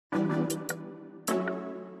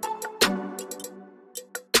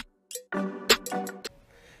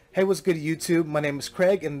Hey, what's good, YouTube? My name is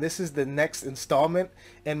Craig, and this is the next installment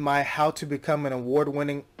in my How to Become an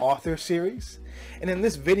Award-Winning Author series. And in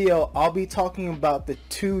this video, I'll be talking about the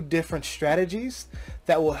two different strategies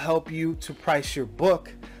that will help you to price your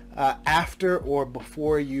book after or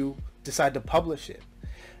before you decide to publish it.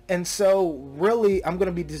 And so really, I'm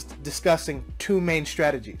going to be discussing two main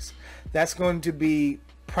strategies. That's going to be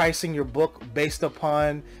pricing your book based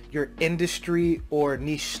upon your industry or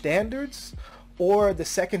niche standards, or the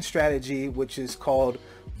second strategy, which is called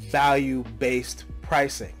value-based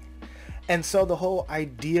pricing. And so the whole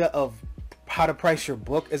idea of how to price your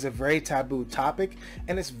book is a very taboo topic,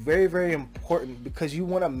 and it's very, very important because you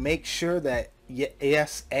want to make sure that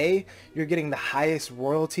yes, you're getting the highest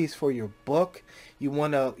royalties for your book. You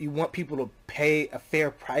want people to pay a fair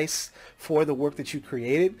price for the work that you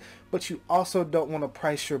created, but you also don't want to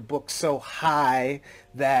price your book so high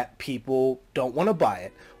that people don't want to buy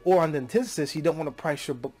it. Or on the antithesis, you don't want to price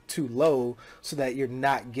your book too low so that you're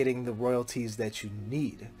not getting the royalties that you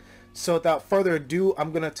need. So without further ado,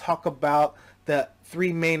 I'm going to talk about the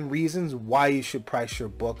three main reasons why you should price your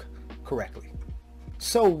book correctly.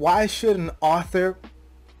 So why should an author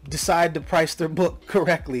decide to price their book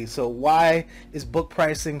correctly? So why is book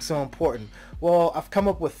pricing so important? Well, I've come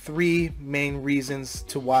up with three main reasons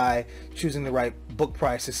to why choosing the right book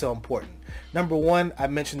price is so important. Number one, I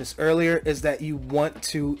mentioned this earlier, is that you want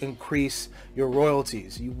to increase your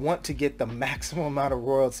royalties. You want to get the maximum amount of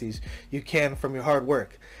royalties you can from your hard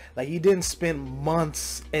work. Like, you didn't spend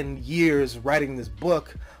months and years writing this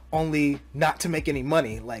book only not to make any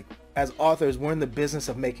money. Like, as authors, we're in the business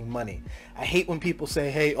of making money. I hate when people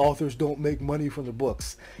say, hey, authors don't make money from their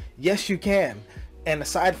books. Yes, you can. And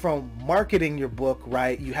aside from marketing your book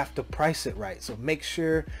right, you have to price it right. So make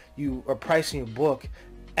sure you are pricing your book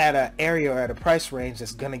at an area or at a price range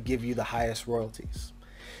that's going to give you the highest royalties.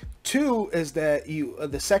 Two is that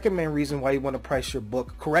the second main reason why you want to price your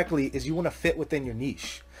book correctly is you want to fit within your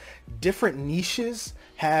niche. Different niches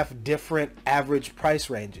have different average price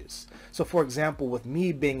ranges. So for example, with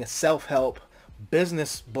me being a self-help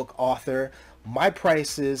business book author, my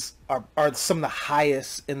prices are some of the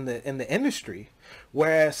highest in the industry,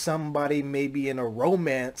 whereas somebody maybe in a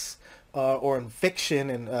romance or in fiction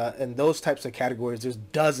and those types of categories, there's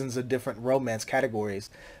dozens of different romance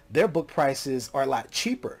categories, their book prices are a lot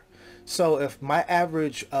cheaper. So if my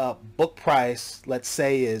average book price, let's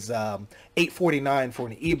say, is $8.49 for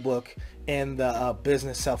an ebook in the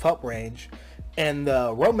business self-help range, and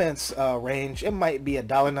the romance range, it might be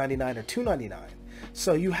 $1.99 or $2.99.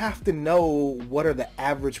 So you have to know what are the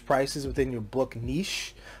average prices within your book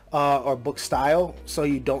niche or book style, so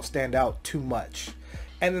you don't stand out too much.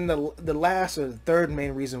 And then the last or the third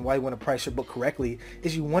main reason why you want to price your book correctly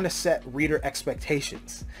is you want to set reader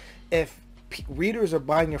expectations. If readers are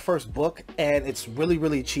buying your first book and it's really,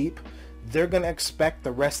 really cheap, they're going to expect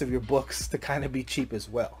the rest of your books to kind of be cheap as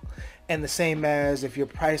well. And the same as if you're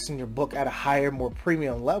pricing your book at a higher, more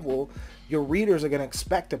premium level, your readers are going to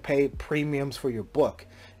expect to pay premiums for your book.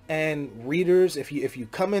 And readers, if you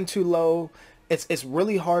come in too low, it's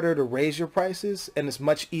really harder to raise your prices, and it's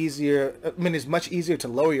much easier. It's much easier to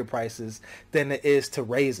lower your prices than it is to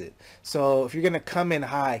raise it. So if you're going to come in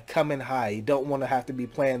high, come in high. You don't want to have to be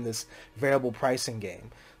playing this variable pricing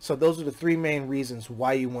game. So those are the three main reasons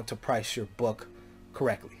why you want to price your book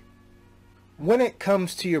correctly. When it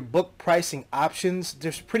comes to your book pricing options,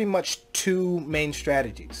 there's pretty much two main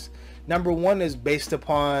strategies. Number one is based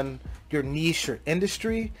upon your niche or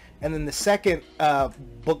industry, and then the second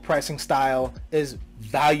book pricing style is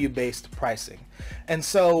value-based pricing. And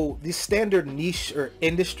so the standard niche or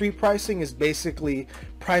industry pricing is basically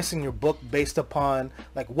pricing your book based upon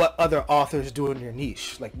like what other authors do in your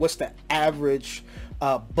niche. Like, what's the average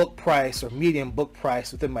book price or median book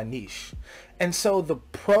price within my niche. And so the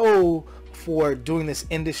pro for doing this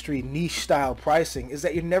industry niche style pricing is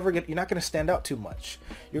that you're not going to stand out too much.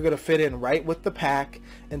 You're going to fit in right with the pack.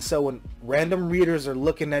 And so when random readers are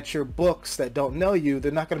looking at your books that don't know you,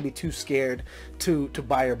 they're not going to be too scared to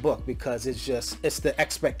buy your book, because it's the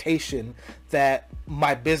expectation that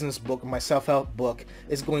my business book, my self-help book,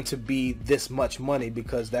 is going to be this much money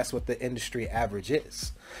because that's what the industry average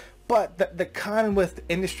is. But the con with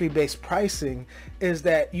industry-based pricing is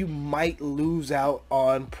that you might lose out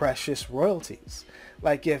on precious royalties.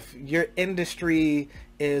 Like, if your industry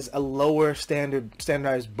is a lower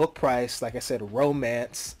standardized book price, like I said,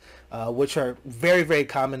 romance, which are very, very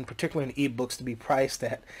common, particularly in ebooks, to be priced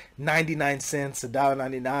at 99 cents,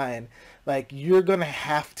 $1.99, like, you're gonna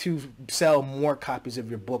have to sell more copies of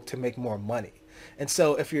your book to make more money. And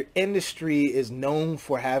so if your industry is known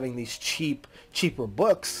for having these cheaper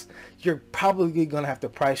books, you're probably going to have to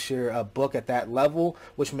price your book at that level,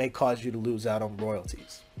 which may cause you to lose out on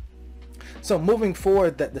royalties. So moving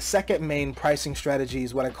forward, the second main pricing strategy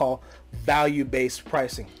is what I call value-based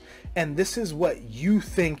pricing. And this is what you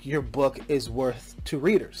think your book is worth to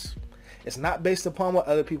readers. It's not based upon what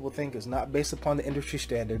other people think. It's not based upon the industry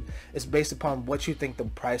standard. It's based upon what you think the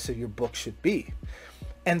price of your book should be.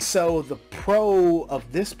 And so the pro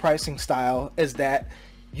of this pricing style is that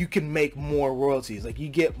you can make more royalties. Like, you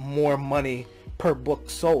get more money per book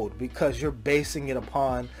sold because you're basing it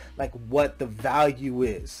upon like what the value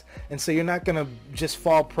is. And so you're not going to just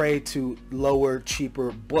fall prey to lower,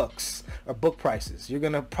 cheaper books or book prices. You're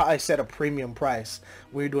going to probably set a premium price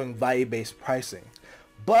when you're doing value-based pricing.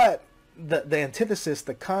 But the antithesis,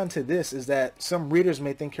 the con to this, is that some readers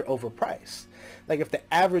may think you're overpriced. Like, if the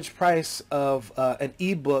average price of an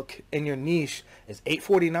ebook in your niche is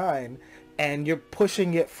 $8.49 and you're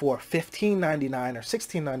pushing it for $15.99 or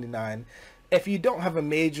 $16.99, if you don't have a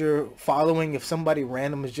major following, if somebody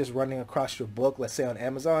random is just running across your book, let's say on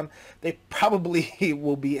Amazon, they probably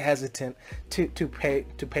will be hesitant to pay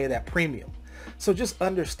that premium. So just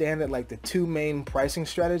understand that like the two main pricing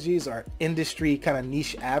strategies are industry kind of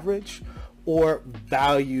niche average or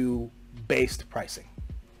value-based pricing.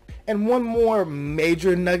 And one more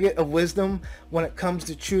major nugget of wisdom when it comes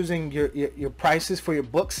to choosing your prices for your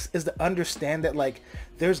books is to understand that like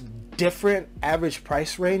there's different average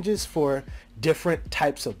price ranges for different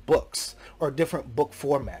types of books or different book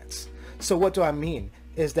formats. So what do I mean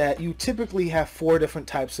is that you typically have 4 different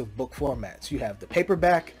types of book formats. You have the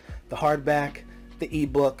paperback, the hardback, the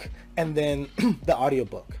ebook, and then the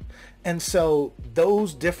audiobook. And so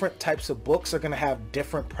those different types of books are going to have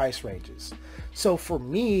different price ranges. So for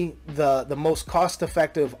me, the most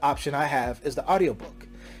cost-effective option I have is the audiobook.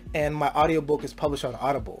 And my audiobook is published on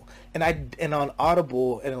Audible. And on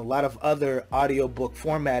Audible and a lot of other audiobook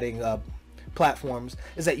formatting platforms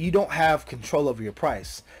is that you don't have control over your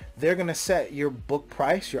price. They're going to set your book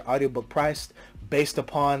price, your audiobook price, based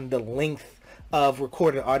upon the length of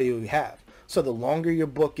recorded audio you have. So the longer your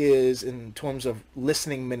book is in terms of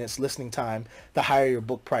listening minutes, listening time, the higher your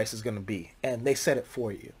book price is going to be. And they set it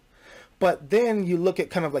for you. But then you look at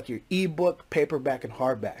kind of like your ebook, paperback, and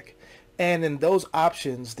hardback. And in those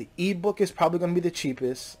options, the ebook is probably going to be the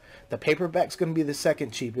cheapest. The paperback's going to be the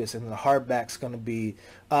second cheapest. And the hardback's going to be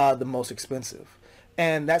the most expensive.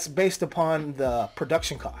 And that's based upon the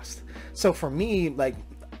production cost. So for me, like,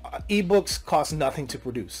 ebooks cost nothing to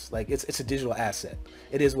produce. Like, it's a digital asset.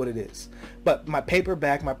 It is what it is. But my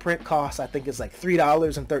paperback, my print cost, I think is like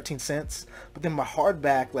 $3.13. But then my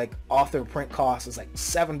hardback, like author print cost, is like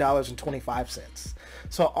 $7.25.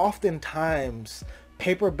 So oftentimes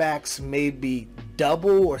paperbacks may be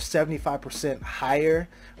double or 75% higher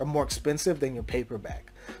or more expensive than your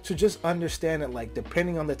paperback. So just understand that, like,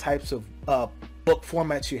 depending on the types of book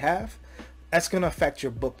formats you have, that's going to affect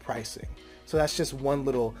your book pricing. So that's just one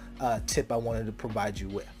little tip I wanted to provide you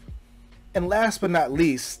with. And last but not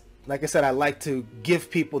least, like I said, I like to give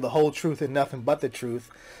people the whole truth and nothing but the truth.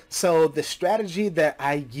 So the strategy that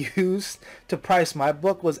I used to price my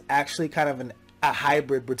book was actually kind of a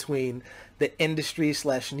hybrid between the industry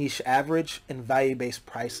 / niche average and value-based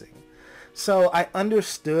pricing. So I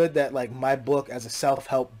understood that like my book as a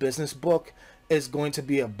self-help business book is going to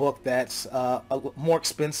be a book that's more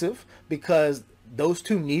expensive because those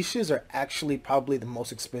two niches are actually probably the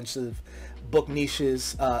most expensive book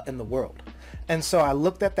niches in the world. And so I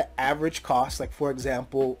looked at the average cost. Like, for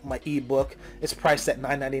example, my ebook is priced at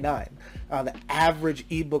 $9.99. The average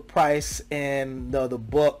ebook price in the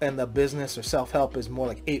book and the business or self-help is more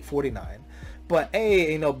like $8.49. But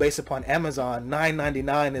based upon Amazon,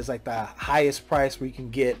 $9.99 is like the highest price where you can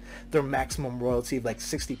get their maximum royalty of like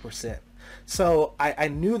 60%. So I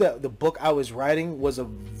knew that the book I was writing was a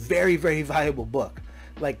very, very valuable book.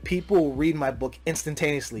 Like, people read my book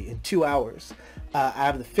instantaneously in 2 hours.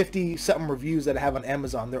 Out of the 50-something reviews that I have on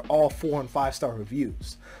Amazon, they're all 4- and 5-star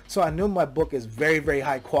reviews. So I know my book is very, very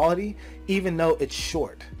high quality, even though it's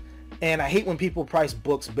short. And I hate when people price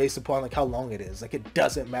books based upon like how long it is. Like, it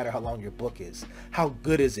doesn't matter how long your book is. How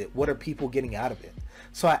good is it? What are people getting out of it?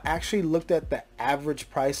 So I actually looked at the average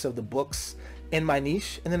price of the books in my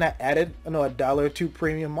niche, and then I added $1 or $2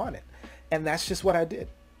 premium on it. And that's just what I did.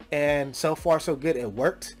 And so far so good. It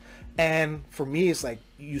worked. And for me, it's like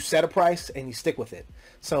you set a price and you stick with it.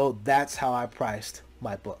 So that's how I priced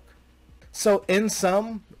my book. So in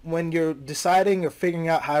sum, when you're deciding or figuring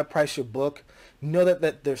out how to price your book, know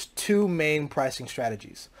that there's 2 main pricing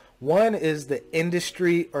strategies. One is the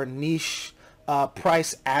industry or niche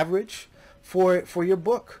price average for your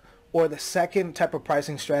book, Or the second type of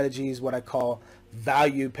pricing strategy is what I call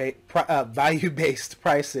value-based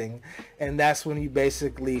pricing, and that's when you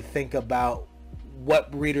basically think about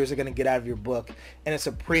what readers are going to get out of your book, and it's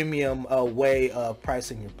a premium way of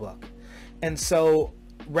pricing your book. And so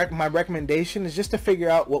my recommendation is just to figure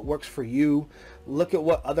out what works for you. Look at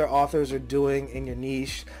what other authors are doing in your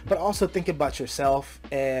niche, but also think about yourself,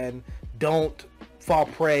 and don't fall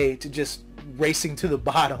prey to just racing to the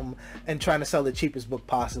bottom and trying to sell the cheapest book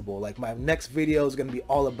possible. Like, my next video is going to be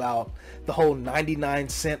all about the whole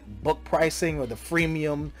 99-cent book pricing, or the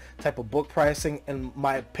freemium type of book pricing, and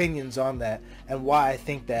my opinions on that, and why I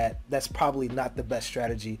think that that's probably not the best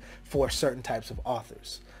strategy for certain types of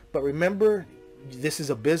authors. But remember, this is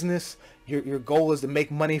a business. Your goal is to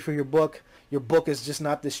make money for your book. Your book is just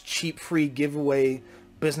not this cheap free giveaway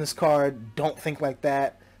business card. Don't think like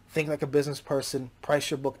that. Think like a business person.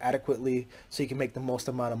 Price your book adequately so you can make the most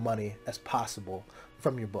amount of money as possible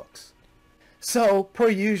from your books. So, per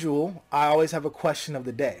usual, I always have a question of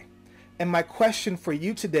the day. And my question for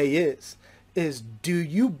you today is do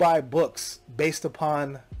you buy books based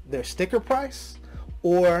upon their sticker price,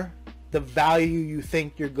 or the value you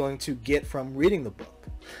think you're going to get from reading the book?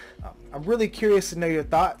 I'm really curious to know your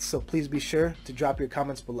thoughts, so please be sure to drop your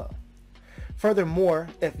comments below. Furthermore,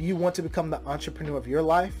 if you want to become the entrepreneur of your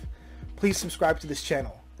life, please subscribe to this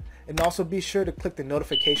channel, and also be sure to click the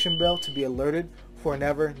notification bell to be alerted for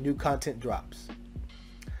whenever new content drops.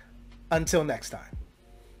 Until next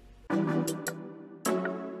time.